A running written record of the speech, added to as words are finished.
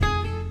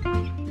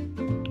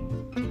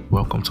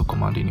Welcome to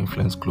Commanding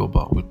Influence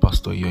Global with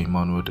Pastor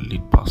Emmanuel, the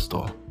lead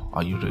pastor.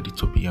 Are you ready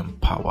to be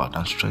empowered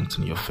and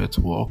strengthen your faith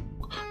walk?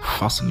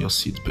 Fasten your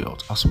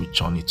seatbelt as we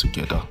journey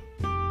together.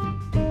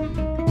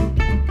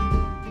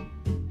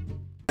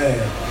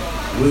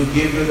 We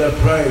give you the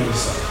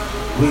praise.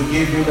 We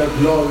give you the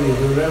glory.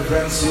 We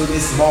reverence you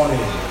this morning.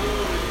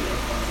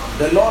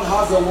 The Lord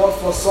has a word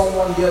for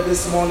someone here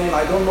this morning.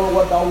 I don't know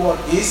what that word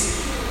is.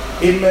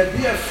 It may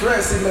be a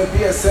phrase, it may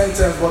be a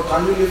sentence, but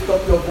can you lift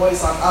up your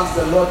voice and ask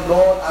the Lord,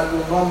 Lord, I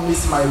will not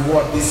miss my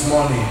word this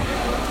morning.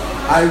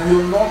 I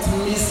will not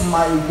miss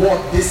my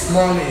word this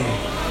morning.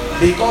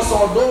 Because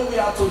although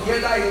we are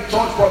together in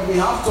church, but we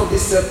have to be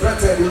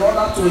separated in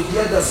order to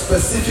hear the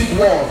specific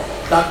word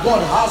that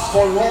God has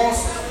for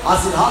us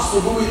as it has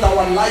to do with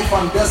our life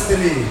and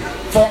destiny.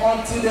 For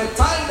until the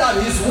time that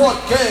His word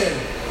came,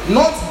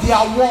 not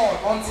their word,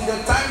 until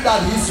the time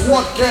that His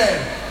word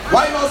came,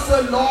 why not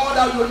say, Lord,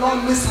 I will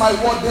not miss my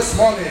word this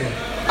morning.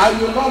 I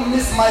will not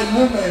miss my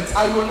moment.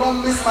 I will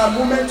not miss my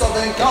moment of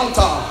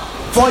encounter.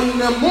 For in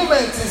a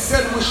moment, He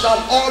said, we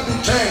shall all be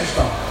changed.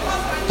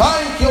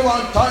 Thank you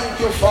and thank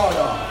you,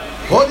 Father.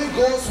 Holy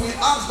Ghost, we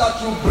ask that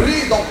you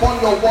breathe upon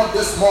your word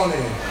this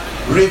morning.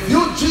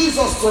 Reveal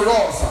Jesus to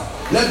us.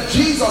 Let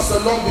Jesus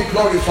alone be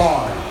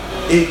glorified.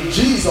 In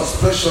Jesus'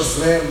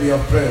 precious name we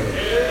are praying.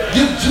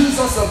 Give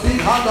Jesus a big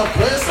hand of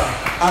praise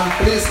and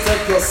please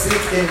take your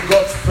seat in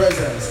God's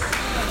presence.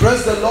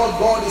 Praise the Lord,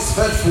 God is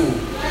faithful.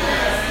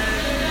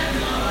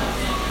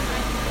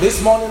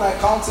 This morning I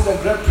count it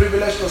a great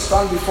privilege to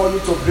stand before you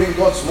to bring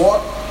God's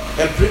word.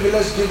 A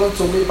privilege given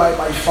to me by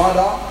my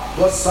father,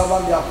 God's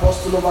servant, the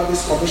apostle over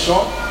this commission.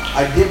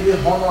 I deeply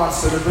honor and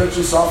celebrate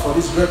you, sir, for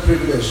this great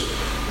privilege.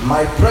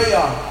 My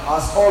prayer,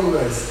 as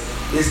always,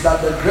 is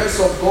that the grace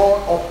of God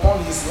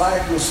upon his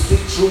life will speak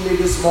through me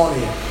this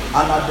morning,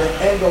 and at the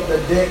end of the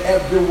day,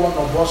 every one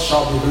of us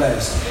shall be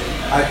blessed.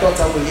 I thought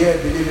I would hear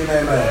believing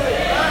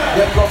amen.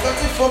 The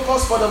prophetic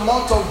focus for the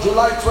month of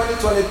July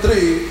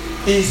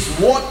 2023 is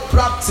what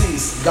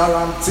practice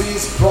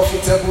guarantees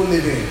profitable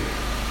living.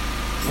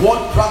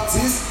 What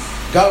practice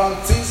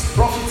guarantees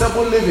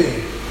profitable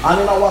living.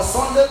 And in our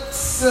Sunday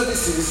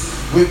services,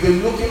 we've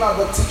been looking at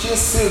the teaching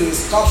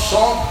series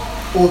captioned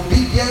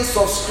Obedience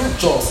of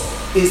Scriptures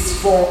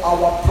is for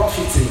our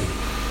profiting.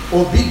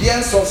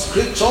 Obedience of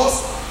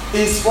Scriptures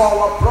is for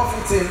our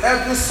profiting.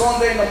 Every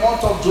Sunday in the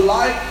month of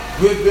July,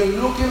 we've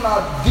been looking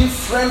at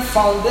different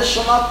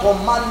foundational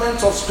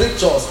commandments of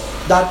Scriptures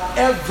that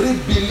every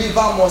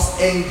believer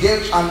must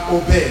engage and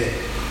obey.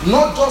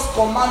 Not just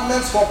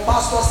commandments for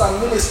pastors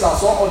and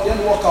ministers or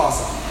ordained workers,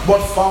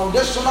 but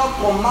foundational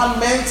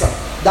commandments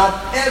that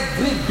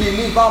every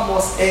believer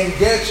must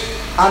engage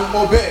and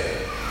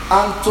obey.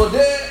 And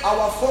today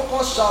our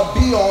focus shall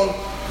be on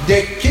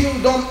the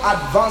Kingdom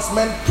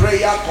Advancement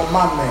Prayer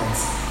Commandment.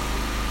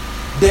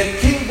 The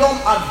Kingdom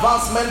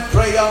Advancement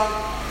Prayer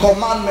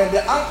Commandment.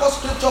 The anchor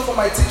scripture for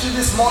my teaching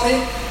this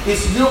morning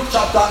is Luke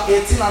chapter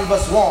 18 and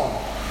verse 1.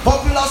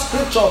 Popular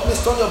scripture,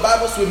 please turn your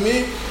Bibles with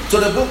me to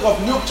the book of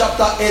Luke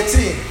chapter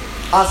 18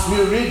 as we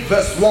read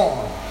verse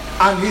 1.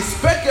 And he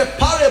spake a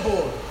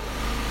parable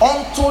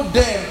unto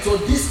them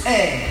to this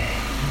end,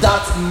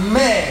 that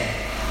men,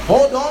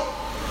 hold on,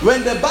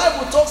 when the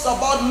Bible talks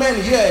about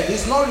men here,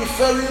 it's not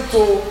referring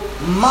to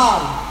man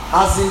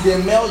as in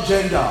the male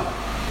gender.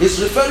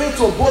 It's referring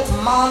to both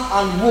man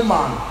and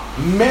woman,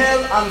 male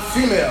and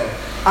female.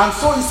 And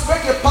so he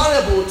spake a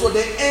parable to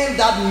the end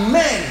that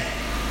men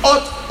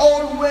ought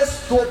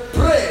always to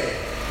pray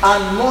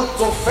and not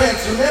to faint.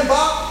 Remember,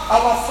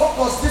 our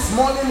focus this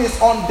morning is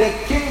on the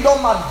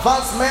Kingdom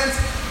Advancement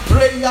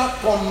Prayer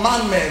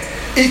Commandment.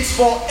 It's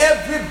for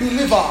every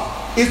believer.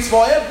 It's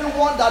for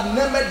everyone that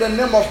named the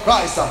name of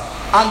Christ.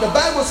 And the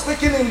Bible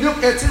speaking in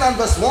Luke 18 and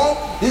verse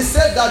 1, he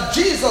said that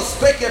Jesus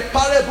spake a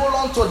parable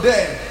unto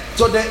them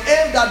to the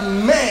end that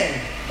men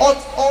ought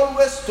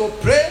always to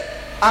pray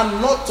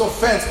and not to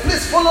faint.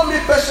 Please follow me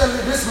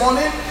patiently this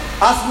morning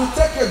as we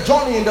take a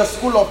journey in the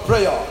school of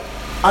prayer.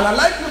 And I'd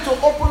like you to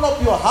open up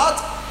your heart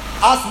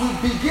as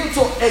we begin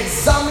to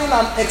examine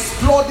and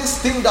explore this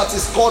thing that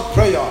is called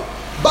prayer.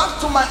 Back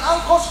to my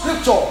anchor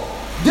scripture.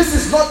 This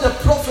is not a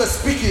prophet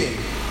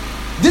speaking.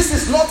 This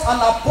is not an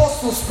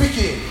apostle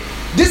speaking.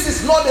 This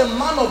is not a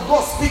man of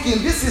God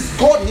speaking. This is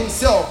God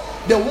himself,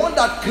 the one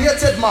that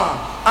created man.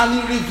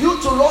 And he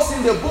revealed to us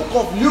in the book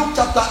of Luke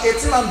chapter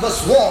 18 and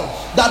verse 1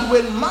 that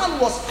when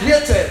man was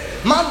created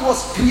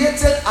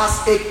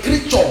as a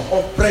creature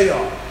of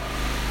prayer.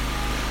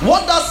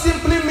 What that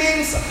simply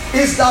means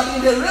is that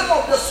in the realm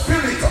of the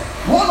spirit,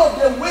 one of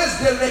the ways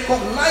they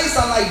recognize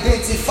and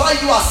identify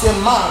you as a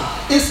man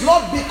is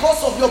not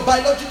because of your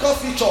biological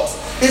features.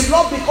 It's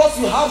not because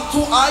you have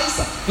two eyes,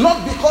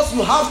 not because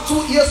you have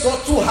 2 ears or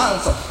 2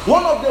 hands.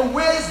 One of the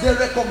ways they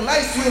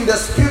recognize you in the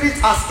spirit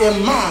as a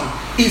man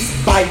is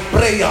by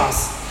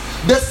prayers.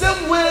 The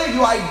same way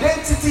your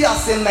identity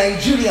as a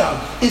Nigerian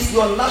is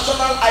your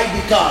national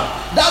ID card.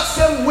 That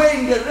same way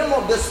in the realm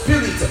of the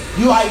spirit,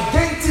 your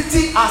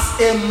identity as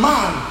a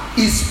man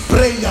is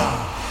prayer.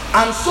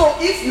 And so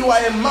if you are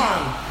a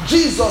man,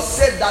 Jesus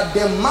said that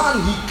the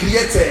man he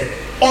created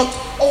ought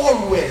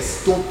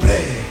always to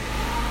pray.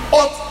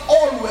 Ought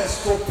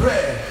always to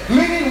pray.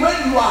 Meaning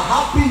when you are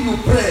happy, you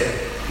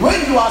pray. When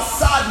you are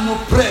sad, you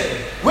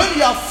pray. When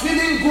you are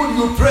feeling good,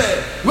 you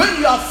pray. When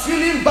you are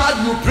feeling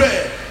bad, you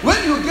pray.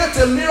 When you get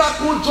a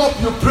miracle job,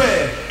 you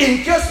pray.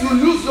 In case you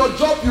lose your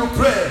job, you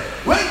pray.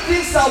 When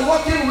things are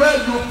working well,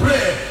 you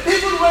pray.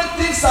 Even when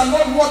things are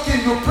not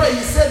working, you pray.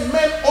 He said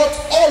men ought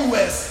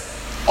always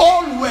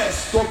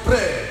to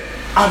pray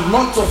and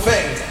not to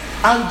faint.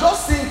 And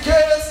just in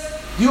case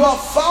you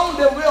have found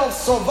a way of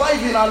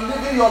surviving and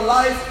living your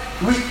life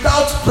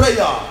without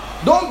prayer,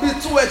 don't be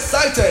too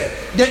excited.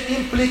 The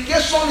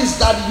implication is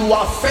that you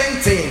are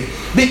fainting,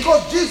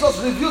 because Jesus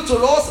revealed to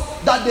us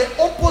that the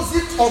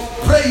opposite of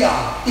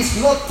prayer is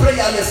not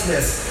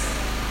prayerlessness.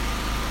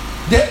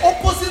 The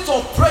opposite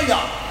of prayer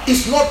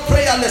is not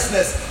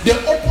prayerlessness. The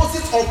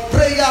opposite of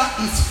prayer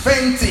is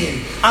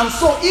fainting. And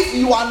so if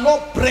you are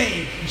not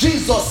praying,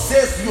 Jesus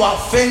says you are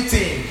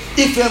fainting.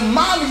 If a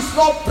man is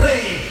not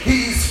praying,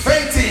 he is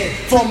fainting.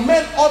 For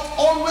men ought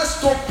always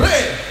to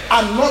pray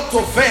and not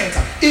to faint.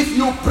 If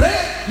you pray,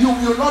 you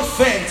will not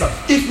faint.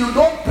 If you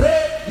don't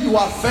pray, you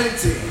are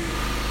fainting.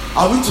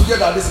 Are we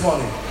together this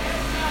morning?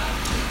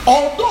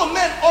 Although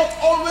men ought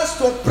always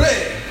to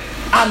pray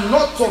and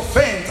not to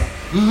faint,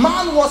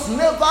 man was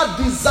never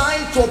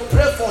designed to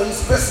pray for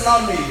his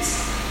personal needs.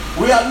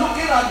 We are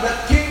looking at the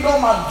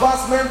Kingdom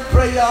Advancement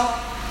Prayer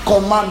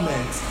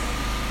Commandment.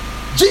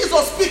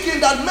 Jesus speaking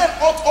that men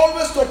ought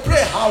always to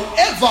pray.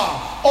 However,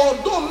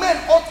 although men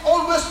ought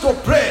always to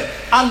pray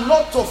and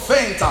not to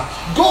faint,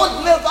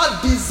 God never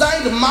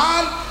designed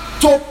man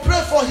to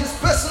pray for his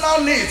personal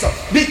needs.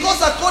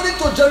 Because according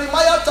to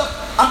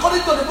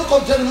the book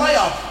of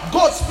Jeremiah,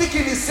 God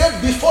speaking, he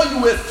said, before you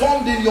were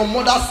formed in your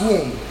mother's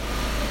womb,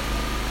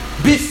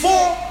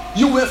 before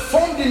you were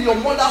formed in your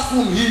mother's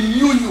womb, he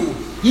knew you.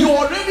 You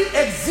already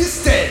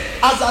existed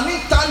as an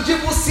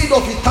intangible seed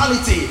of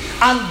eternity,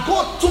 and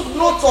God took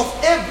note of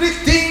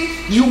everything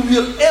you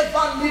will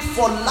ever need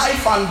for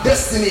life and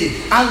destiny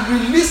and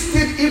released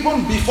it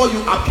even before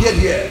you appeared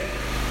here.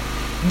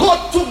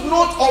 God took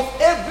note of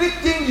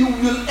everything you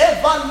will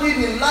ever need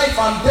in life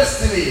and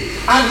destiny,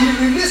 and he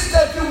released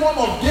every one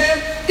of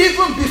them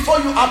even before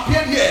you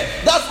appeared here.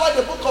 That's why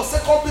the book of 2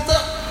 Peter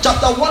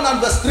chapter 1 and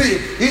verse 3,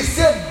 he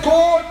said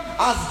God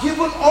has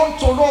given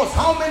unto us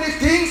how many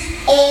things?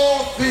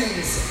 All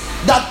things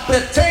that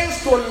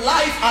pertains to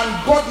life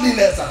and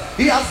godliness.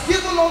 He has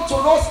given unto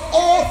us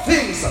all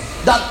things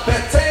that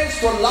pertains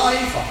to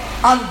life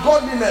and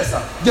godliness.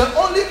 The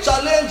only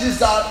challenge is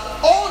that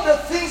all the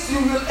things you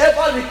will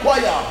ever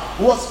require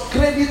was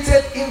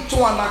credited into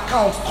an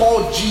account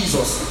called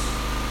Jesus.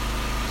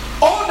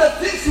 All the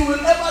things you will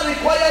ever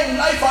require in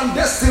life and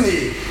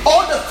destiny,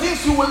 all the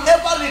things you will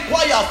ever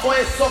require for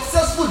a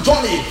successful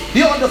journey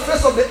here on the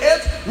face of the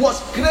earth was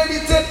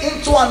credited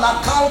into an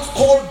account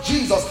called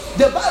Jesus.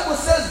 The Bible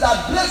says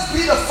that blessed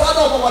be the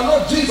Father of our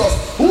Lord Jesus,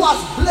 who has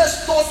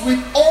blessed us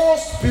with all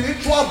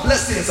spiritual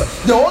blessings.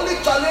 The only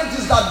challenge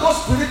is that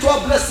those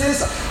spiritual blessings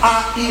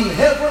are in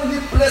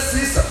heavenly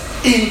places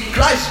in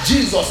Christ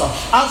Jesus.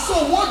 And so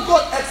what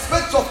God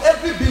expects of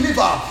every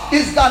believer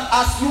is that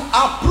as you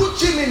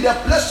approach him in the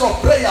place of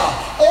prayer,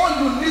 all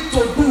you need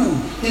to do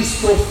is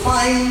to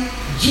find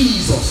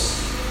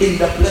Jesus in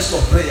the place of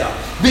prayer.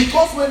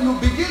 Because when you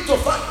begin to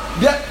find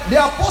the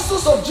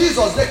apostles of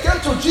Jesus, they came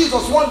to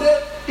Jesus one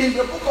day in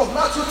the book of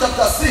Matthew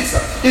chapter 6.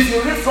 If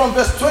you read from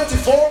verse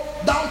 24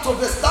 down to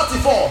verse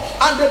 34,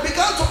 and they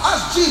began to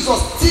ask Jesus,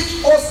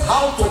 teach us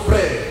how to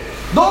pray.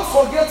 Don't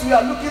forget, we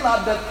are looking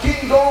at the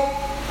Kingdom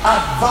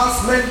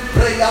Advancement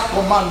Prayer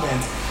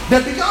Commandment.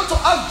 They began to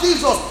ask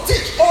Jesus,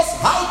 teach us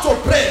how to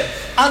pray.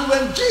 And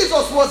when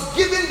Jesus was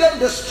giving them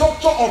the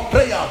structure of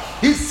prayer,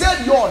 he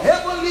said, your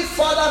heavenly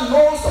Father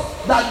knows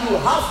that you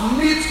have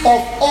needs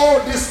of all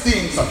these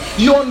things.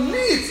 Your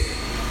needs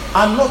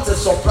are not a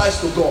surprise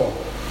to God.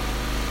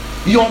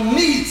 Your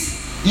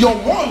needs, your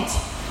want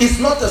is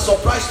not a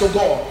surprise to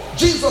God.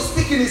 Jesus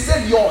speaking, he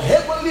said, your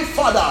heavenly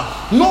Father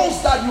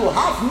knows that you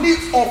have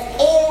needs of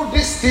all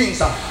these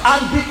things,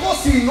 and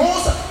because he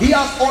knows, he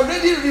has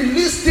already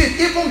released it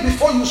even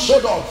before you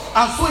showed up.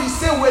 And so he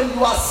said, when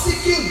you are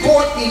seeking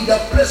God in the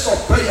place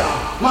of prayer,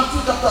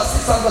 Matthew chapter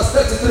 6 and verse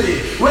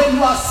 33, when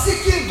you are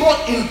seeking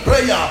God in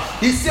prayer,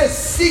 he says,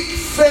 seek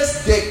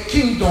first the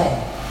kingdom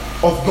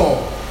of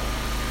God.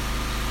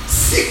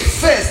 Seek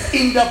first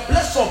in the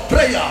place of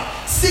prayer.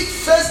 Seek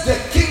first the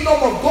kingdom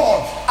of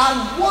God.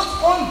 And what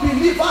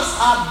unbelievers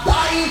are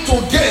dying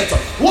to get,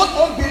 what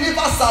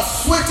unbelievers are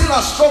sweating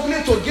and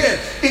struggling to get,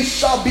 it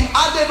shall be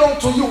added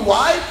unto you.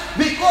 Why?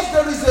 Because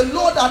there is a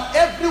law that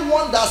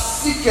everyone that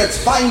seeketh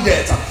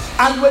findeth.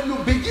 And when you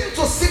begin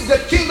to seek the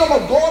kingdom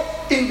of God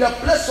in the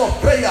place of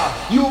prayer,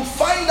 you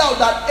find out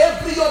that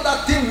every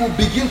other thing will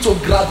begin to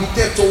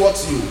gravitate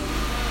towards you.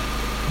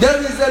 There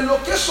is a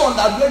location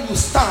that when you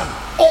stand,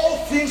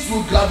 all things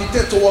will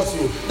gravitate towards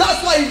you.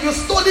 That's why if you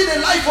study the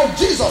life of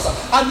Jesus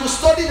and you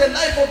study the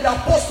life of the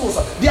apostles,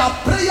 their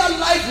prayer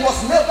life was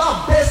never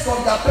based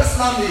on their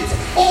personal needs.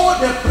 All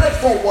they prayed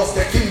for was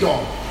the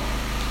kingdom.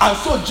 And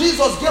so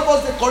Jesus gave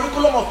us the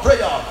curriculum of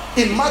prayer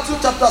in Matthew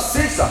chapter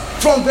 6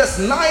 from verse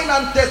 9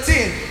 and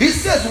 13. He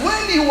says,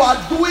 when you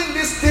are doing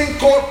this thing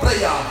called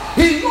prayer,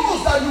 he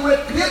knows that you were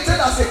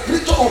created as a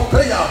creature of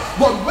prayer.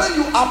 But when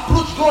you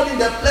approach God in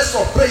the place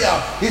of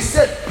prayer, he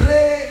said,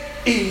 pray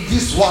in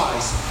this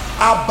wise: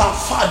 Abba,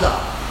 Father,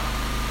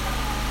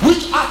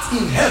 which art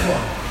in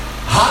heaven,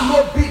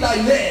 hallowed be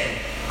thy name.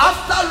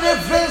 After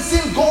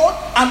reverencing God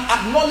and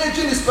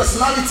acknowledging his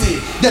personality,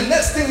 the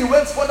next thing he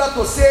went further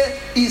to say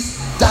is,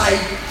 thy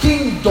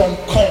kingdom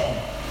come.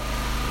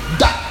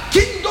 That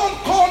kingdom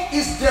come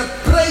is the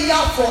prayer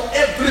for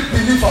every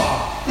believer.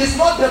 It's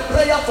not the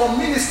prayer for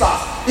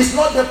ministers. It's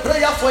not the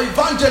prayer for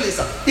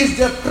evangelists. It's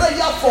the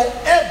prayer for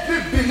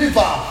every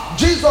believer.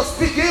 Jesus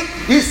speaking,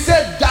 he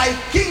said, thy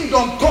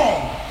kingdom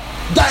come.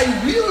 Thy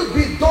will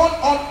be done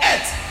on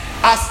earth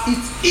as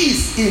it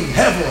is in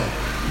heaven.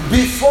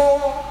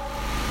 Before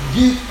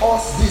give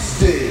us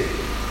this day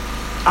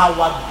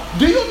our.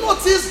 Do you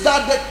notice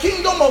that the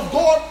kingdom of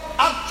God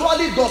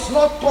actually does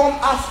not come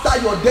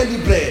after your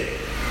daily bread?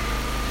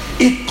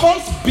 It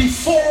comes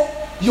before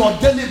your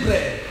daily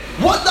bread.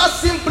 What that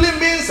simply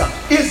means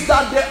is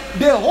that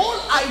the whole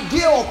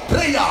idea of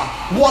prayer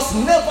was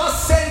never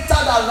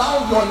centered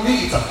around your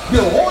needs.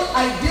 The whole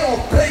idea of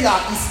prayer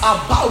is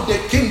about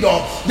the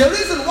kingdom. The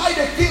reason why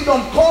the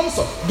kingdom comes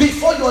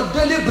before your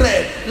daily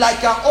bread,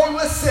 like I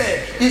always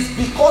say, is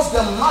because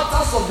the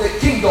matters of the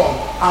kingdom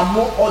are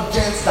more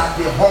urgent than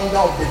the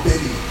hunger of the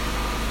belly.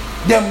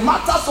 The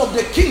matters of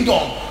the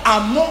kingdom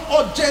are more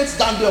urgent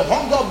than the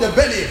hunger of the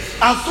belly.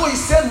 And so he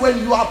said, when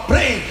you are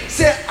praying,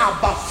 say,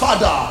 Abba,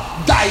 Father,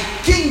 thy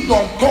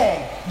kingdom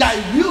come,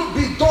 thy will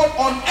be done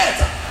on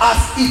earth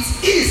as it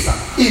is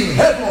in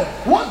heaven.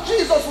 What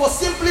Jesus was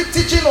simply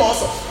teaching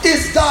us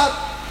is that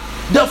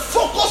the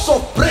focus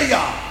of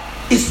prayer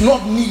is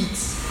not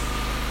needs.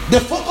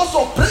 The focus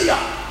of prayer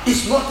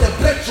is not a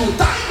breakthrough.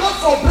 Thank God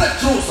for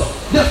breakthroughs.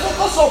 The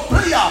focus of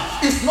prayer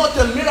is not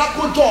a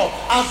miracle job.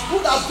 As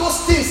good as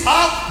those things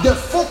are, the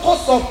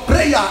focus of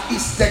prayer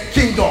is the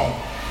kingdom.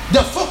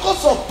 The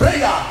focus of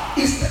prayer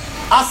is,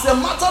 as a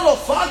matter of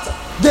fact,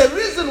 the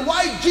reason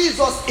why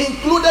Jesus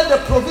included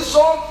the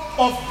provision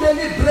of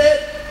daily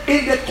bread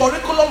in the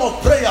curriculum of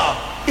prayer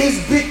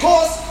is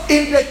because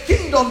in the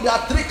kingdom there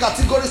are three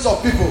categories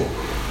of people.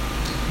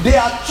 They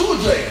are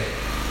children,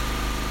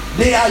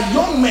 they are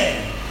young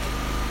men,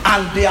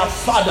 and their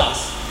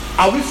fathers.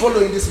 Are we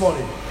following this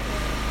morning?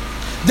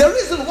 The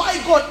reason why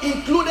God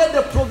included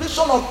the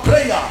provision of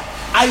prayer,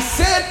 I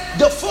said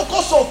the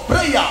focus of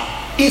prayer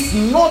is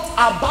not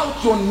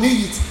about your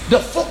needs. The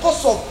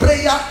focus of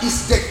prayer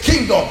is the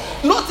kingdom.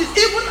 Notice,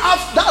 even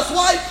after, that's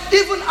why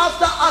even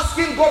after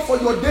asking God for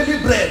your daily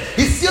bread,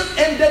 he still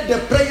ended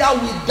the prayer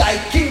with thy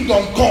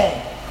kingdom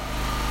come.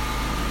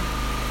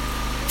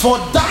 For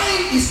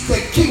thine is the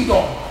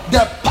kingdom,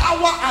 the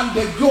power and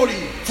the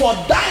glory. For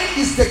thine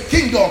is the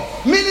kingdom.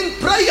 Meaning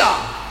prayer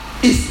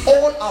is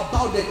all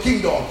about the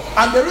kingdom.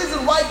 And the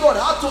reason why God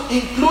had to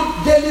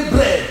include daily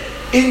bread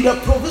in the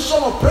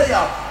provision of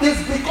prayer is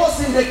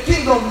because in the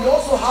kingdom we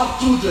also have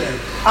children.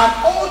 And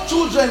all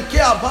children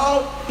care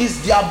about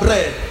is their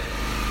bread.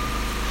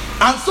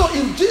 And so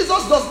if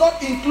Jesus does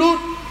not include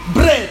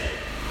bread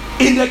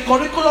in the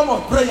curriculum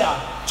of prayer,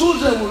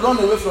 children will run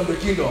away from the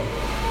kingdom.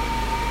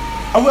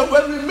 And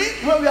when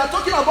we are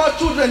talking about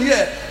children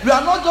here, we are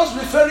not just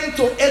referring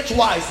to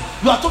age-wise.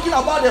 We are talking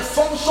about the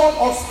function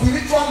of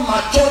spiritual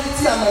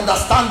maturity and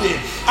understanding.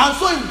 And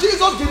so if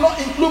Jesus did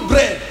not include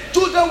bread,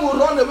 children will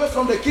run away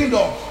from the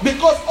kingdom,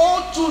 because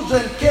all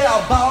children care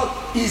about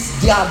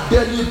is their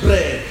daily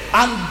bread.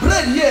 And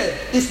bread here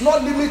is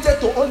not limited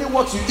to only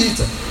what you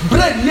eat.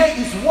 Bread here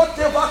is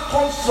whatever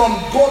comes from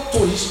God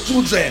to his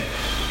children.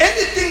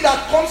 Anything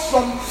that comes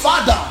from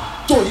Father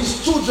to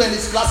his children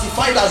is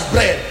classified as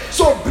bread.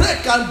 So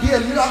bread can be a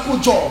miracle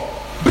job.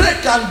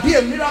 Bread can be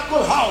a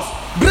miracle house.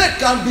 Bread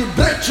can be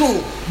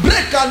breakthrough.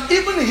 Bread can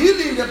even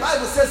healing. The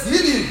Bible says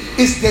healing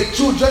is the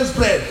children's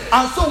bread.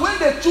 And so when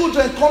the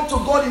children come to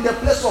God in the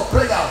place of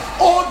prayer,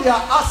 all they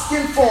are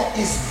asking for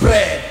is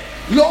bread.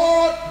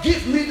 Lord,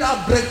 give me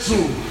that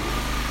breakthrough.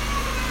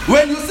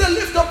 When you say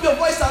lift up your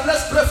voice and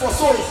let's pray for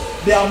souls,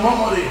 they are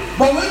murmuring.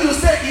 But when you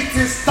say it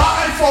is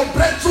time for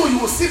breakthrough, you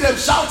will see them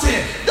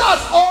shouting. That's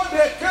all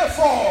they care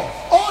for.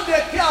 All they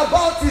care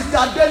about is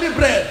their daily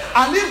bread.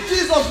 And if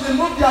Jesus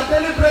removed their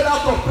daily bread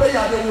out of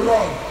prayer, they will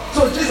run.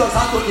 So Jesus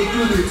had to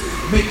include it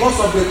because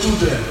of the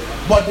children.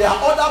 But there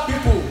are other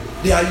people,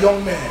 they are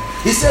young men.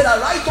 He said,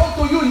 I write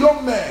unto you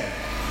young men.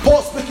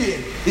 Paul speaking.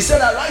 He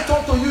said, I write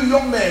unto you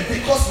young men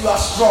because you are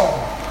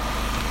strong.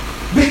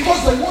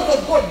 Because the word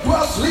of God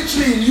dwells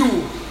richly in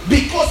you.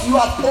 Because you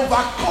have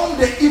overcome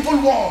the evil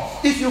one.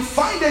 If you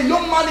find a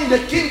young man in the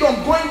kingdom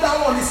going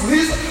down on his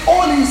knees,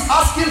 all he is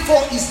asking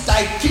for is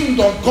thy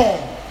kingdom come.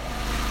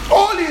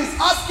 All he is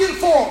asking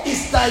for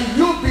is thy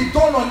will be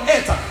done on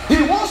earth.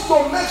 He wants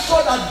to make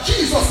sure that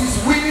Jesus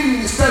is winning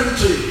in his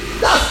territory.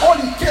 That's all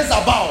he cares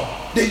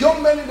about. The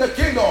young men in the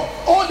kingdom,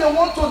 all they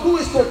want to do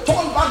is to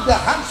turn back the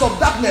hands of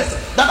darkness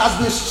that has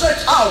been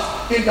stretched out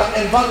in the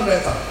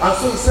environment. And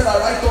so he said, I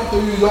write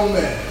unto you, young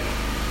men,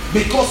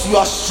 because you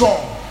are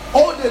strong.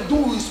 All they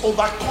do is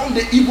overcome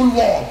the evil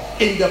one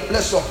in the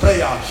place of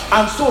prayer.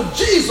 And so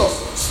Jesus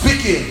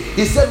speaking,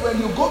 he said, when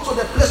you go to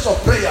the place of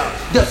prayer,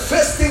 the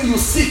first thing you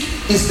seek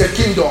is the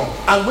kingdom.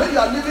 And when you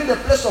are leaving the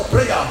place of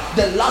prayer,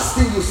 the last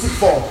thing you seek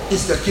for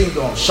is the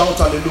kingdom. Shout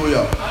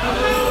hallelujah.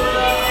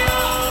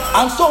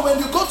 And so when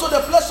you go to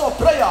the place of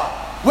prayer,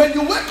 when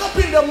you wake up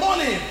in the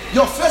morning,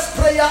 your first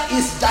prayer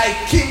is thy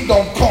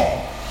kingdom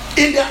come.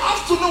 In the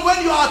afternoon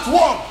when you are at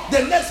work,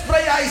 the next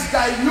prayer is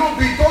thy will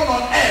be done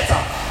on earth.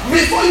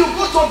 Before you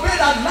go to bed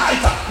at night,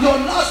 your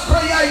last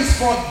prayer is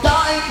for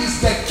thine is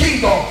the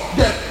kingdom,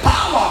 the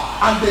power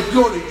and the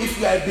glory. If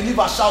you are a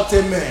believer, shout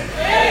amen.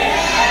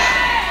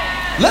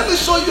 Amen. Let me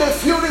show you a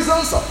few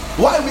reasons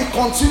why we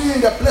continue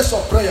in the place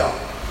of prayer.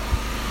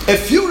 A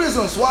few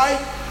reasons why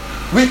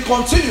we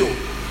continue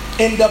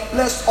in the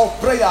place of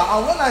prayer.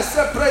 And when I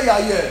say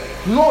prayer here,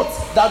 note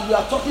that we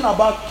are talking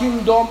about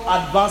kingdom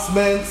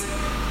advancement.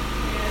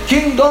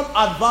 Kingdom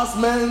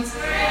advancement.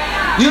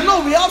 You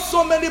know, we have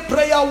so many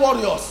prayer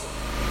warriors.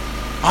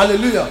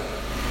 Hallelujah.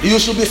 You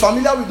should be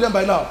familiar with them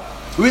by now.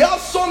 We have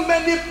so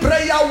many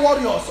prayer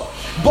warriors,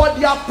 but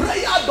their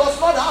prayer does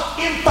not have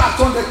impact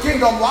on the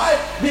kingdom. Why?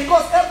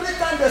 Because every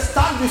time they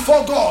stand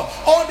before God,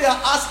 all they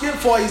are asking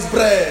for is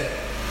bread.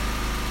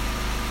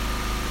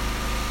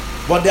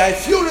 But there are a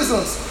few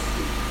reasons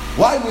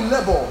why we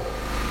labor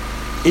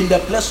in the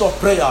place of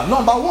prayer.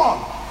 Number one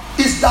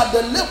is that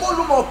the labor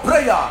room of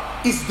prayer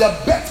is the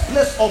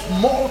birthplace of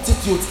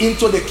multitudes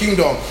into the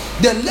kingdom.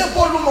 The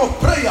labor room of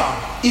prayer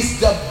is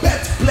the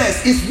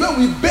birthplace, is where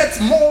we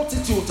birth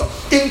multitudes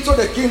into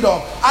the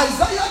kingdom.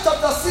 Isaiah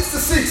chapter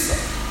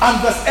 66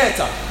 and verse 8.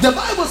 The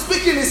Bible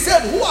speaking, it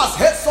said, who has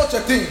heard such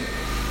a thing?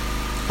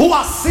 Who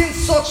has seen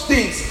such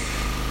things?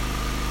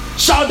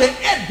 Shall the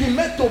earth be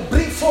made to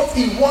bring forth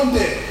in one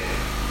day?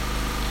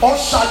 Or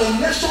shall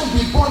a nation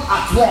be born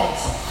at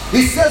once?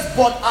 He says,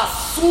 but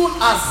as soon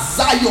as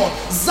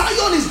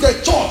Zion is the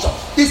church.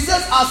 He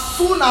says, as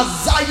soon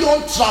as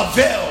Zion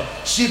travailed,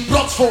 she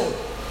brought forth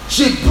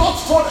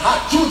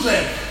her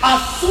children. As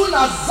soon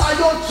as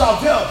Zion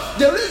travailed.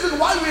 The reason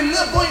why we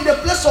labor in the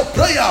place of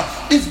prayer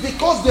is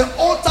because the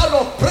altar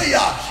of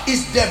prayer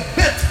is the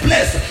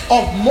birthplace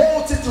of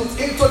multitudes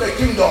into the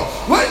kingdom.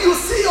 When you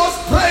see us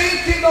praying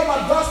kingdom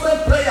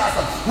advancement prayers,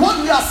 what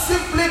we are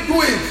simply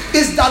doing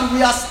is that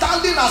we are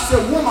standing as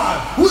a woman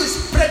who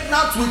is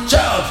pregnant with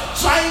child,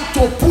 trying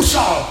to push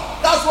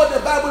out. That's what the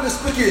Bible is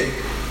speaking.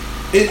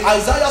 In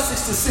Isaiah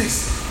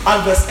 66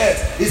 and verse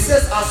 8, it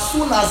says, as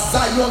soon as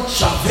Zion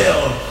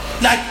travailed,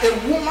 like a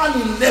woman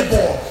in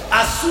labor,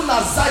 as soon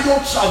as Zion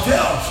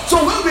travailed.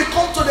 So when we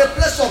come to the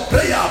place of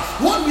prayer,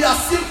 what we are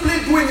simply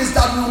doing is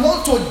that we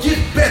want to give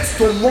birth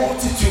to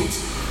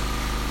multitudes.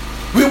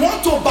 We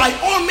want to, by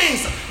all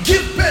means,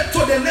 give birth to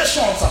the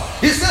nations.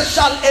 He says,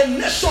 shall a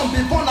nation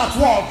be born at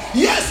once?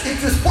 Yes,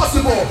 it is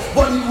possible,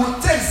 but it will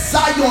take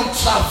Zion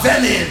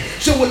traveling.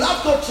 She will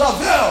have to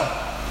travel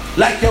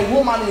like a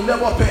woman in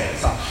labor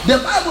pains. The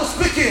Bible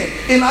speaking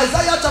in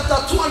Isaiah chapter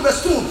 2 and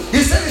verse 2,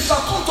 he said, it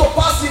shall come to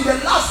pass in the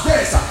last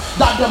days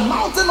that the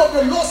mountain of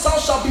the Lord's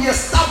house shall be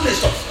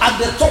established at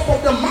the top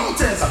of the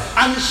mountains,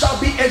 and it shall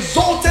be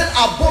exalted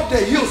above the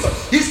hills.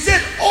 He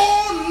said,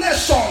 all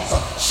nations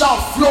shall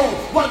flow.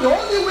 But the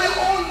only way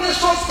all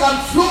nations can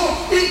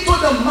flow into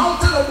the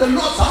mountain of the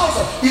Lord's house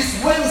is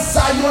when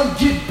Zion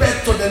gives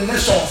birth to the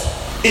nations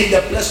in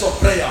the place of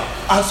prayer.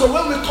 And so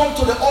when we come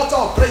to the altar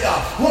of prayer,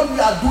 what we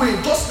are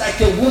doing, just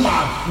like a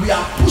woman, we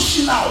are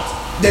pushing out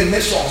the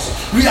nations.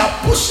 We are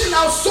pushing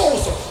out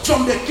souls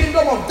from the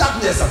kingdom of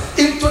darkness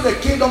into the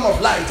kingdom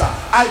of light.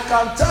 I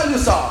can tell you,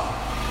 sir,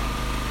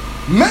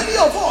 many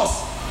of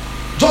us,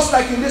 just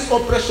like in this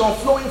operation,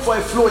 flowing for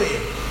a flowing,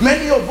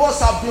 many of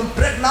us have been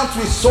pregnant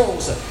with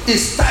souls.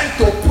 It's time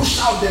to push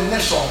out the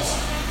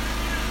nations.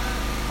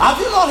 Have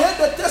you not heard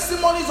the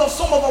testimonies of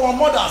some of our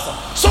mothers?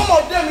 Some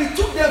of them, it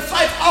took them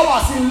 5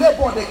 hours in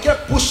labor, they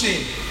kept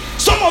pushing.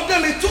 Some of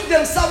them, it took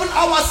them 7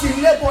 hours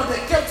in labor,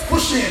 they kept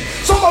pushing.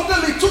 Some of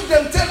them, it took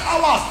them 10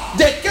 hours,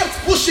 they kept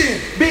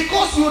pushing.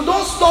 Because you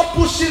don't stop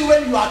pushing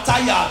when you are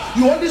tired.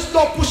 You only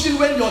stop pushing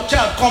when your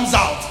child comes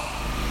out.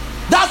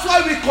 That's why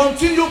we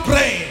continue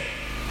praying.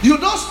 You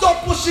don't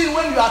stop pushing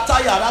when you are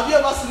tired. Have you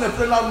ever seen a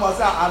pregnant woman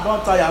say, I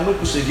don't tire, I no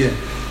push again?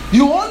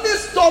 You only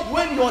stop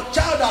when your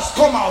child has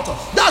come out.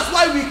 That's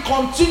why we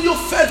continue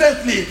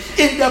fervently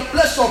in the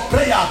place of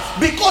prayer.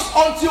 Because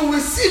until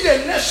we see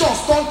the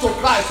nations turn to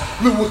Christ,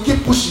 we will keep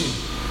pushing.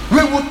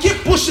 We will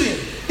keep pushing.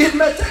 It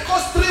may take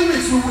us 3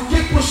 weeks, we will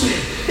keep pushing.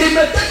 It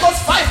may take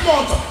us 5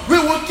 months, we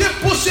will keep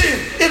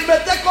pushing. It may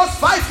take us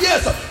 5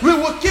 years, we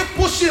will keep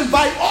pushing.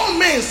 By all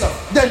means,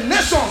 the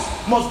nations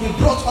must be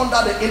brought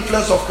under the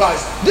influence of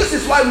Christ. This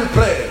is why we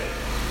pray.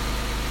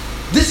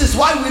 This is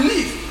why we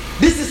live.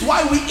 This is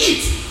why we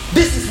eat.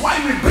 This is why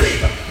we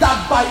breathe.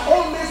 That by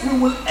all means we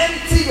will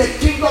empty the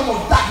kingdom of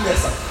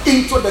darkness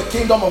into the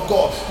kingdom of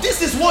God.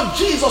 This is what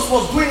Jesus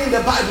was doing in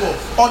the Bible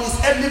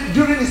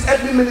during his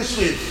earthly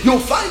ministry.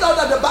 You'll find out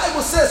that the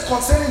Bible says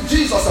concerning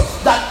Jesus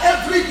that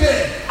every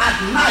day at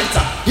night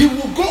he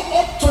will go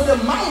up to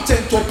the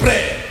mountain to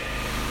pray.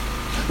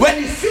 When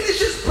he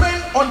finishes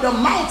praying on the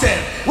mountain,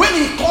 when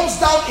he comes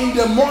down in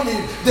the morning,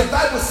 the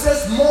Bible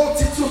says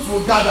multitudes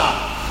will gather.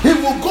 He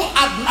will go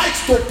at night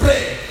to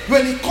pray.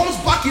 When he comes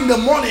back in the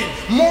morning,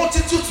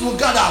 multitudes will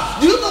gather.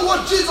 Do you know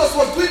what Jesus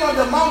was doing on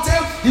the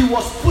mountain? He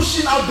was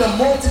pushing out the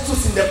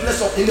multitudes in the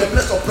place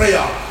of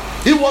prayer.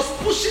 He was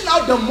pushing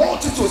out the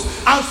multitudes.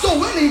 And so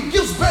when he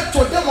gives birth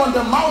to them on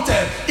the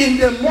mountain, in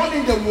the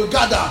morning they will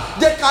gather.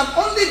 They can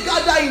only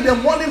gather in the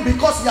morning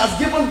because he has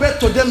given birth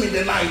to them in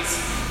the night.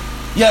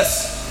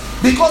 Yes.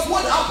 Because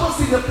what happens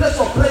in the place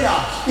of prayer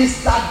is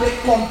that the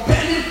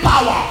compelling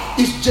power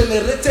is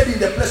generated in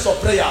the place of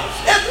prayer.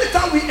 Every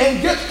time we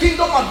engage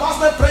Kingdom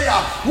Advancement Prayer,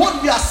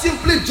 what we are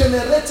simply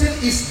generating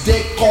is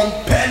the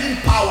compelling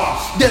power.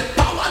 The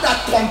power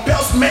that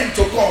compels men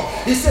to come.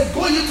 He said,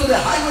 go into the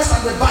highways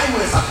and the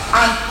byways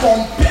and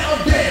compel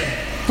them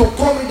to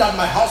come in that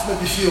my house may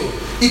be filled.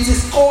 It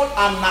is called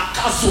an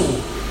nakazo.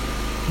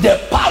 The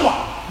power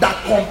that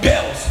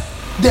compels.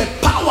 The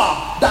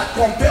power that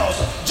compels.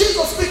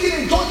 Jesus speaking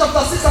in John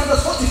chapter 6 and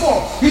verse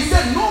 44, he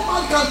said, no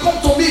man can come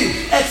to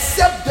me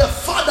except the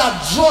Father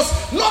draws,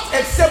 not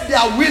except they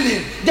are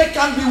willing. They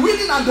can be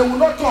willing and they will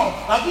not come.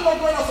 Have you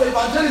not gone out for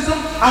evangelism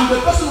and the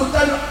person will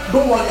tell you,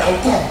 don't worry, I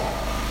will come.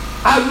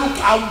 I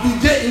will be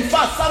there. In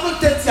fact,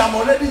 7:30 I'm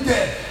already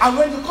there. And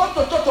when you come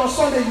to church on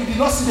Sunday, you did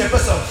not see the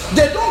person.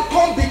 They don't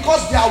come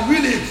because they are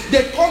willing.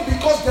 They come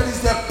because there is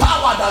the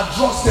power that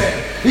draws them.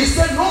 He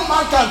said no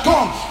man can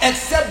come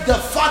except the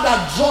Father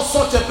draws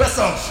such a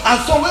person. And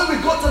so when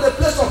we go to the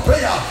place of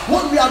prayer,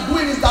 what we are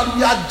doing is that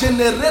we are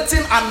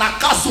generating an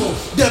nakazo,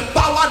 the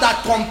power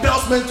that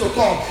compels men to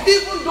come.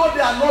 Even though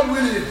they are not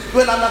willing,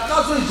 when an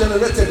nakazo is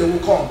generated, they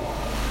will come.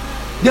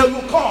 They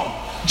will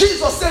come.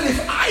 Jesus said,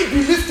 if I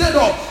be lifted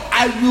up,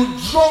 I will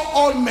draw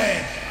all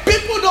men.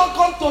 People don't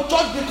come to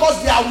church because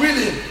they are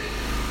willing.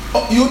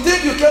 You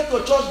think you came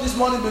to church this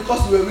morning because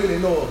you were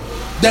willing? No.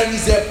 There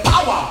is a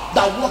power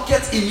that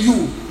worketh in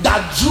you that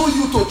drew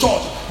you to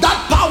church.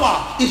 That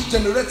power is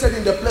generated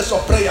in the place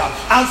of prayer.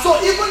 And so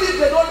even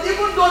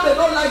though they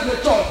don't like the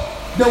church,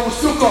 they will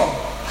still come.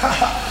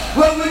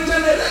 When we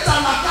generate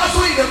an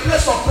apostle in the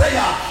place of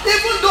prayer,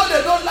 even though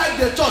they don't like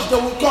the church,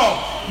 they will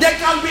come. They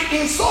can be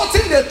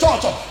insulting the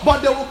church,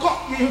 but they will come.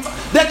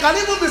 They can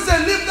even be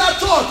saying, leave that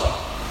church,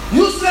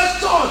 useless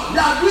church,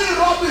 they are doing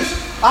rubbish.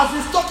 As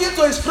he's talking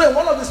to his friend,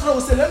 one of his friends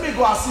will say, let me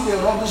go and see the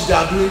rubbish they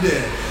are doing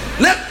there.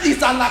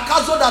 It's an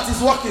nakazo that is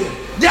working.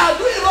 They are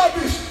doing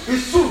rubbish,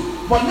 it's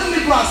true, but let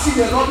me go and see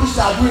the rubbish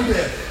they are doing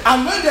there.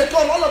 And when they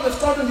come, all of a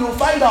sudden you will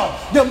find out,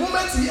 the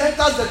moment he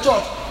enters the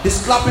church,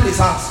 he's clapping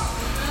his hands.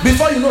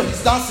 Before you know,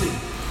 he's dancing.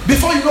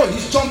 Before you know,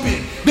 he's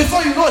jumping.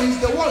 Before you know, he's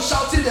the one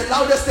shouting the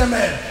loudest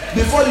amen.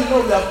 Before you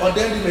know, we have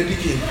ordained him a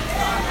deacon.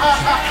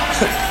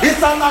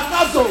 It's an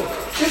nakazo.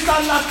 It's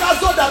an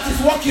nakazo that is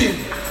working.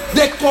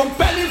 The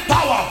compelling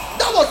power.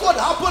 That was what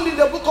happened in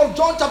the book of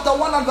John chapter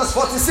 1 and verse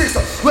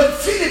 46. When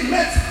Philip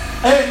met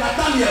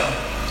Nathanael.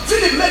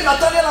 Philip met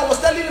Nathanael and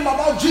was telling him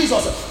about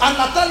Jesus. And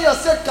Nathanael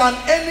said, can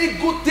any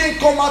good thing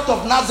come out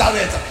of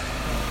Nazareth?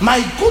 My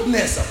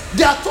goodness,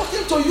 they are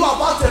talking to you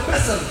about a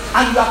person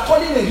and you are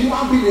calling a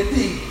human being a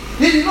thing.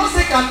 He did not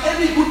say, can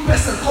any good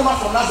person come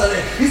out from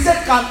Nazareth? He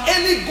said, can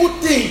any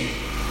good thing?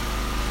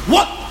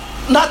 What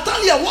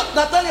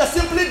Nathanael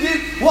simply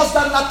did was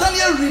that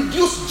Nathanael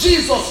reduced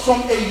Jesus from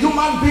a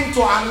human being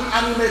to an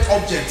inanimate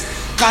object.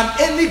 Can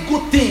any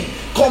good thing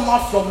come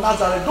out from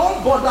Nazareth?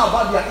 Don't bother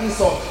about their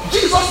insult.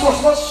 Jesus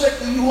was not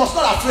shaking, he was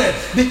not afraid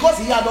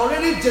because he had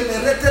already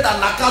generated an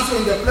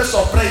nakazo in the place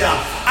of prayer.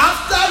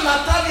 After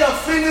Nathanael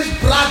finished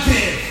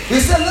bragging,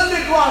 he said, let me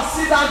go and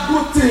see that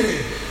good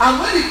thing. And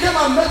when he came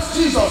and met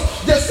Jesus,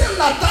 the same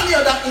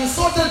Nathanael that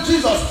insulted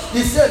Jesus,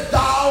 he said,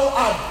 thou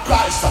art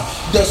Christ,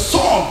 the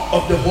Son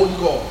of the Holy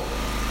God.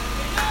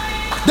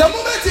 The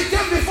moment he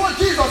came before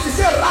Jesus, he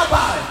said,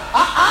 Rabbi,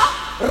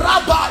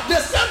 the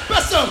same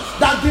person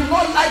that did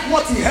not like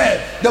what he heard,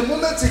 the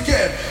moment he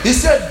came, he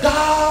said,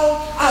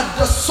 thou art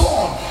the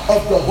Son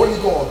of the Holy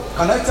God.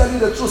 Can I tell you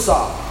the truth,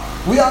 sir?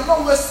 We are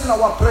not wasting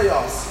our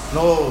prayers.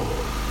 No.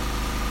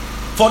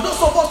 For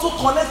those of us who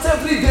connect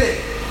every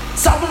day,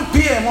 7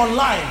 p.m.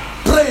 online,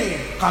 praying,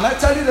 can I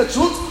tell you the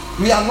truth?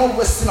 We are not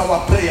wasting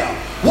our prayer.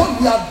 What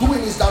we are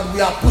doing is that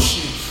we are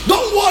pushing.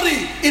 Don't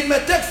worry, it may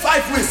take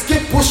 5 weeks.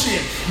 Keep pushing.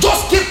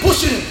 Just keep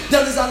pushing.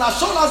 There is an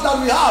assurance that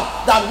we have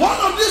that one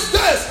of these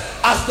days,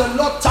 as the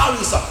Lord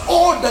tarries,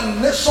 all the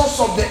nations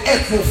of the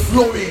earth will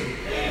flow in.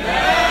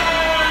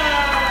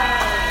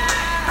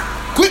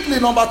 Quickly,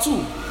 number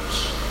 2.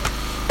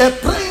 A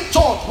praying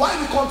church. Why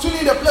we continue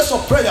in the place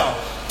of prayer?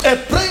 A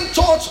praying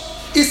church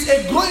is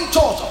a growing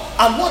church,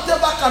 and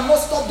whatever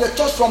cannot stop the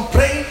church from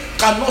praying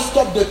cannot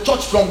stop the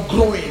church from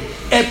growing.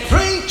 A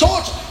praying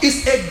church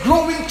is a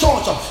growing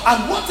church, and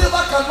whatever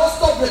cannot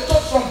stop the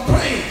church from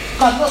praying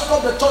cannot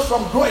stop the church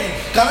from growing.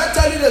 Can I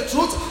tell you the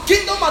truth?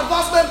 Kingdom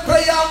Advancement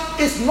Prayer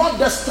is not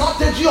the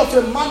strategy of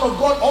a man of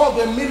God or of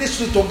a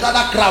ministry to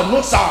gather crowd.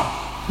 No, sir.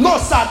 No,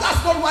 sir.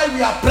 That's not why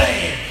we are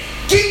praying.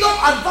 Kingdom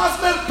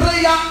Advancement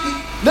Prayer,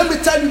 let me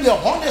tell you the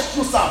honest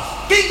truth, sir.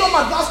 Kingdom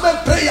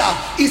Advancement Prayer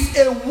is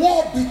a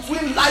war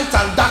between light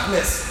and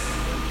darkness.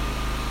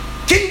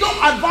 Kingdom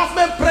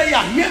Advancement Prayer,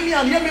 hear me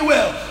and hear me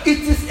well. It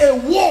is a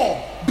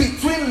war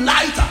between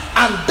light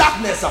and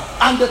darkness.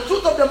 And the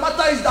truth of the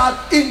matter is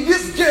that in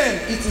this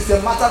game, it is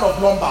a matter of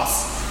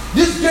numbers.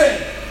 This game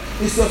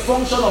is a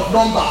function of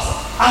numbers.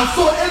 And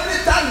so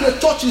every time the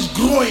church is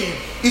growing,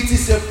 it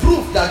is a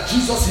proof that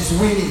Jesus is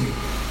winning.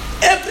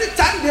 Every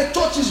time the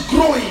church is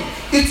growing,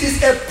 it is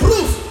a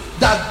proof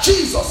that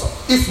Jesus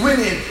is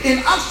winning.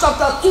 In Acts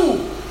chapter 2,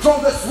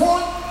 from verse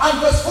 1 and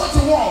verse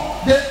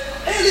 41, the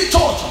early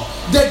church,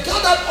 they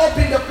gathered up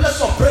in the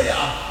place of prayer.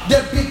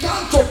 They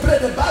began to pray.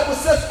 The Bible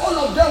says all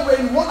of them were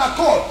in one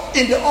accord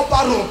in the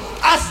upper room.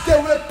 As they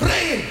were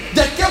praying,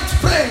 they kept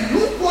praying.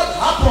 Look what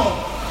happened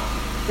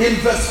in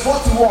verse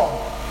 41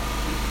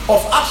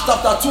 of Acts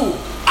chapter 2.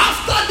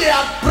 After they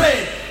had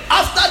prayed,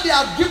 after they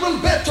had given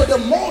birth to the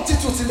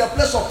multitudes in the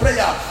place of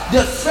prayer,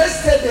 the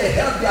first day they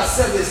held their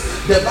service,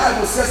 the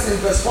Bible says in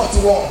verse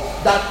 41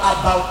 that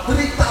about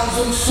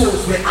 3,000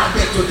 souls were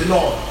added to the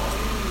Lord.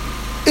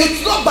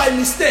 It's not by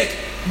mistake.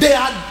 They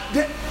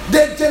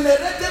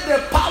generated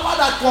the power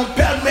that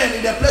compelled men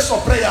in the place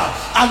of prayer.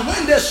 And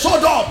when they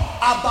showed up,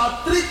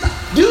 about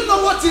 3,000. Do you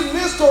know what it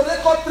means to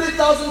record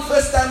 3,000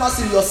 first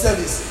timers in your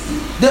service?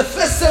 The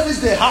first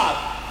service they had,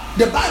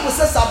 the Bible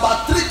says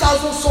about 3,000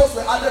 souls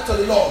were added to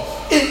the Lord.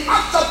 In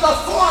Acts chapter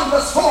 4 and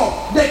verse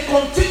 4, they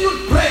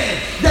continued praying.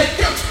 They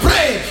kept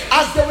praying.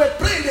 As they were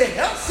praying, they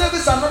held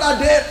service another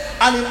day.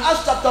 And in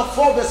Acts chapter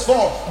 4 verse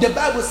 4, the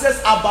Bible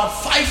says about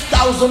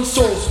 5,000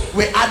 souls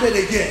were added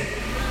again.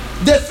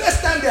 The first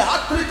time they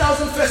had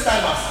 3,000 first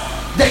timers.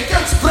 They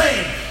kept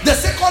praying. The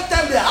second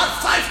time they had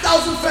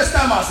 5,000 first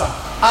timers.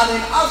 And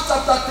in Acts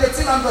chapter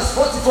 13 and verse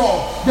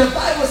 44, the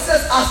Bible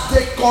says as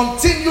they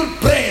continued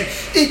praying,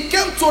 it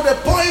came to the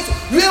point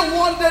where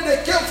one day they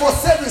came for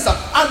service,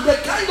 and the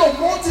kind of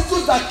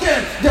multitudes that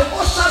came, the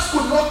ushers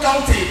could not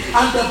count it.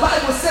 And the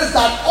Bible says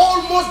that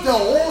almost the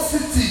whole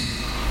city,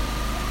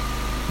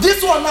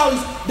 this one now is,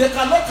 they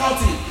cannot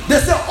count it. They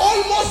say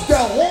almost the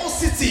whole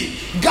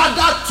city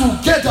gathered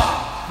together.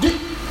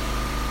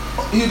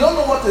 You don't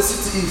know what a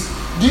city is.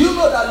 Do you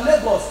know that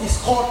Lagos is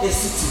called a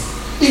city?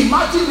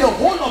 Imagine the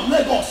whole of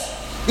Lagos.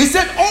 He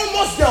said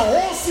almost the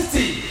whole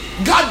city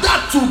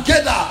gathered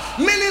together,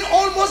 meaning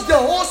almost the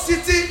whole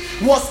city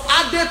was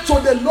added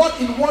to the Lord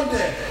in one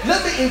day.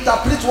 Let me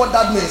interpret what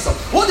that means.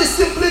 What it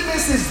simply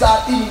means is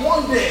that in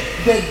one day,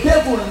 the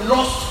devil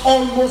lost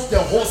almost the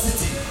whole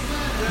city.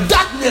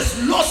 Darkness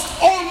lost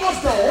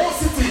almost the whole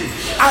city.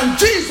 And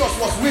Jesus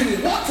was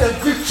winning. What a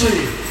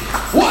victory!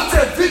 What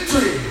a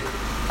victory!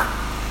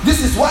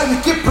 This is why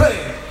we keep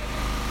praying.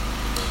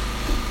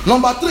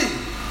 Number 3,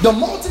 the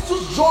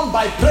multitudes drawn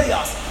by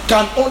prayers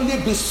can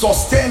only be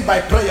sustained by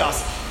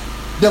prayers.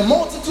 The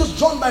multitudes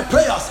drawn by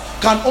prayers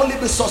can only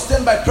be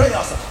sustained by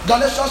prayers.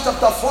 Galatians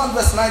chapter 4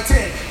 verse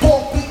 19.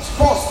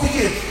 Paul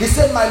speaking, he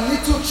said, my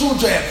little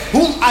children,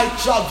 whom I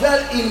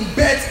travail in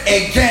birth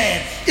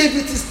again. If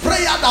it is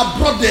prayer that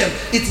brought them,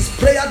 it is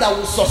prayer that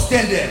will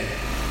sustain them.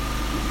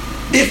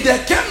 If they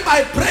came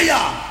by prayer,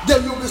 they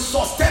will be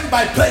sustained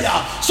by prayer.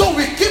 So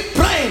we keep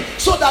praying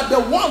so that the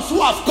ones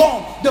who have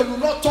come, they will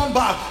not turn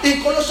back.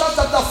 In Colossians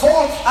chapter 4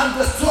 and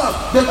verse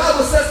 12, the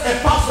Bible says,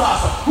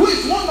 Epaphras, who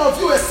is one of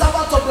you, a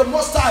servant of the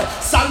Most High,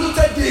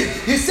 saluted him.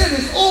 He said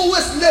he's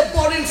always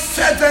laboring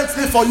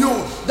fervently for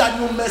you,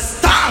 that you may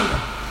stand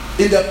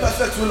in the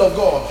perfect will of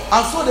God.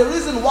 And so the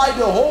reason why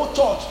the whole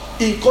church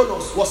in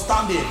Colossus was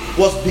standing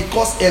was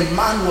because a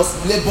man was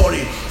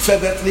laboring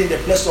fervently in the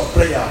place of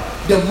prayer.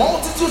 The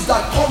multitudes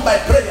that come by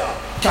prayer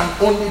can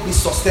only be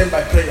sustained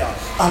by prayer.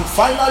 And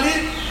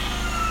finally,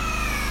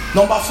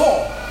 number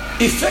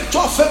 4,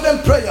 effectual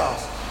fervent prayer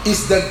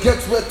is the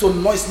gateway to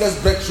noiseless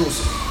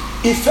breakthroughs.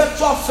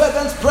 Effectual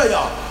fervent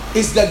prayer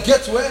is the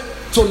gateway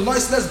to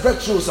noiseless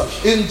breakthroughs.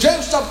 In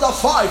James chapter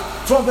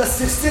 5 from verse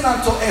 16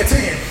 and to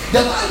 18,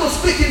 the Bible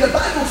speaking, the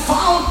Bible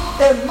found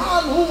a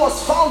man who was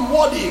found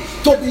worthy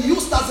to be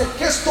used as a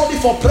case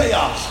study for prayer,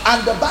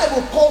 and the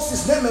Bible calls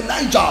his name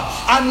Elijah.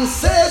 And it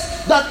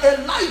says that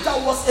Elijah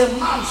was a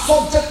man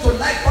subject to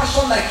like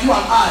passion like you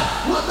and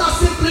I. What that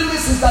simply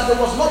means is that there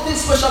was nothing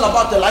special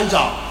about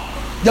Elijah.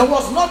 There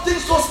was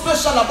nothing so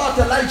special about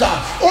Elijah,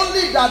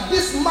 only that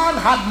this man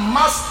had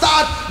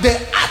mastered the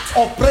art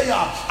of prayer.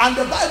 And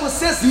the Bible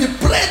says he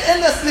prayed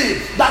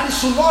earnestly that it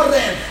should not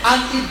rain, and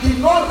it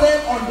did not rain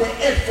on the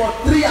earth for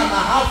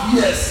 3.5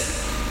 years.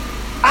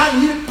 And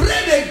he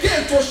prayed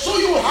again to show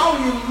you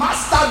how he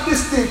mastered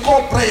this thing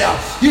called prayer.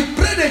 He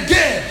prayed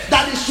again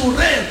that it should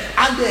rain,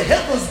 and the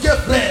heavens gave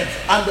rain.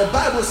 And the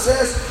Bible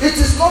says it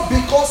is not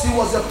because he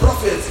was a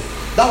prophet.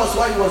 That was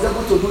why he was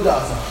able to do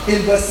that.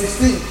 In verse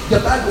 16, the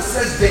Bible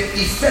says the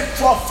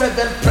effectual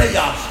fervent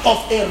prayer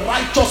of a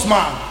righteous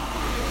man,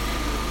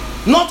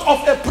 not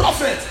of a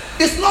prophet.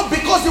 It's not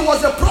because he was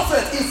a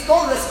prophet. It's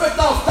no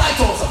respecter of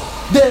titles.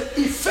 The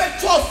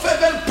effectual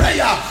fervent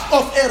prayer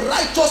of a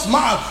righteous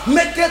man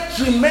maketh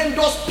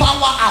tremendous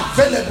power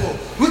available,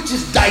 which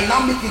is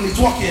dynamic in its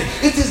working.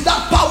 It is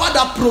that power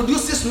that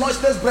produces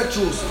noiseless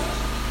breakthroughs.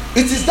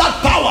 It is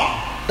that power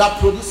that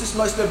produces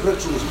noiseless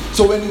breakthroughs.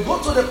 So when you go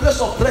to the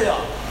place of prayer,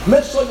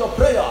 make sure your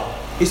prayer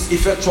is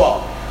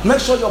effectual. Make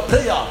sure your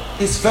prayer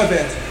is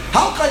fervent.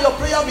 How can your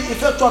prayer be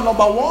effectual?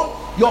 Number one,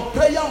 your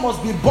prayer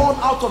must be born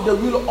out of the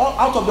will,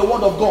 out of the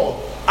word of God.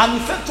 An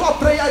effectual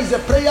prayer is a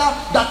prayer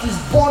that is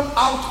born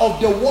out of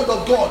the word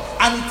of God,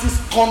 and it is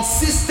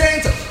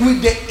consistent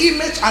with the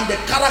image and the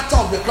character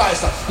of the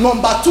Christ.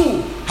 Number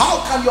two, how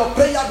can your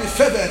prayer be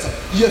fervent?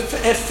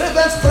 A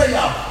fervent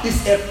prayer is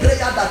a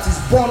prayer that is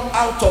born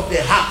out of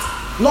the heart,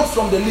 not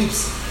from the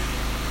lips.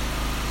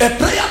 A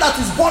prayer that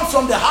is born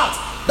from the heart,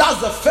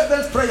 that's the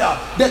fervent prayer.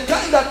 The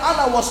kind that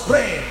Anna was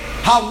praying,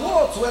 her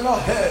words were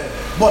not heard,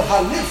 but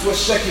her lips were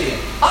shaking.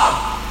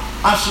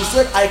 And she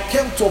said, I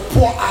came to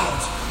pour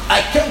out. I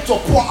came to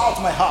pour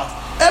out my heart.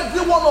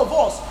 Every one of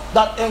us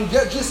that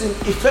engages in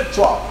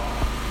effectual,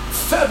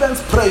 fervent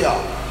prayer,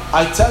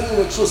 I tell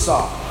you the truth, sir,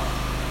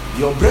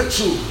 your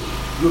breakthrough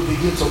will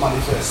begin to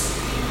manifest.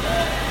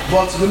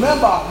 But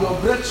remember, your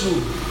breakthrough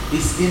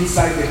is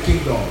inside the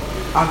kingdom.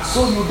 And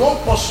so you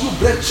don't pursue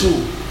breakthrough,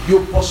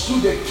 you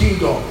pursue the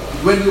kingdom.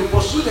 When you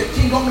pursue the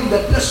kingdom in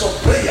the place of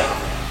prayer,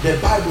 the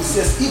Bible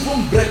says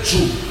even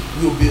breakthrough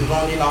will be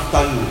running after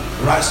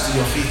you. Rise to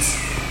your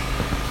feet.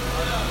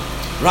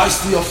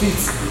 Rise to your feet.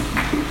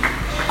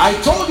 I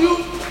told you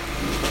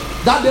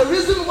that the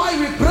reason why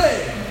we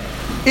pray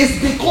is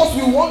because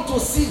we want to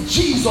see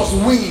Jesus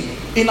win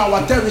in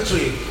our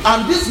territory.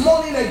 And this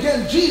morning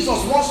again,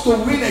 Jesus wants to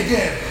win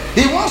again.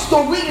 He wants to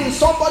win in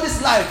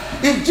somebody's life.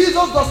 If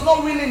Jesus does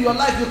not win in your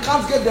life, you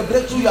can't get the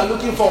breakthrough you are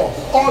looking for.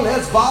 All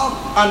heads bowed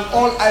and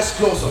all eyes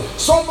closed.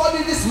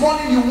 Somebody this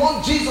morning, you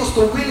want Jesus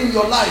to win in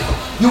your life.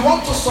 You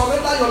want to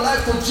surrender your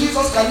life to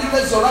Jesus. Can you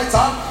raise your right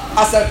hand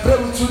as I pray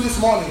with you this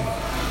morning?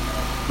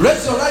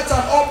 Raise your right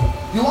hand up.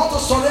 You want to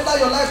surrender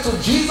your life to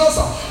Jesus,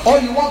 or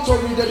you want to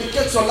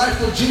rededicate your life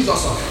to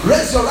Jesus?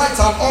 Raise your right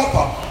hand up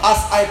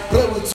as I pray with you.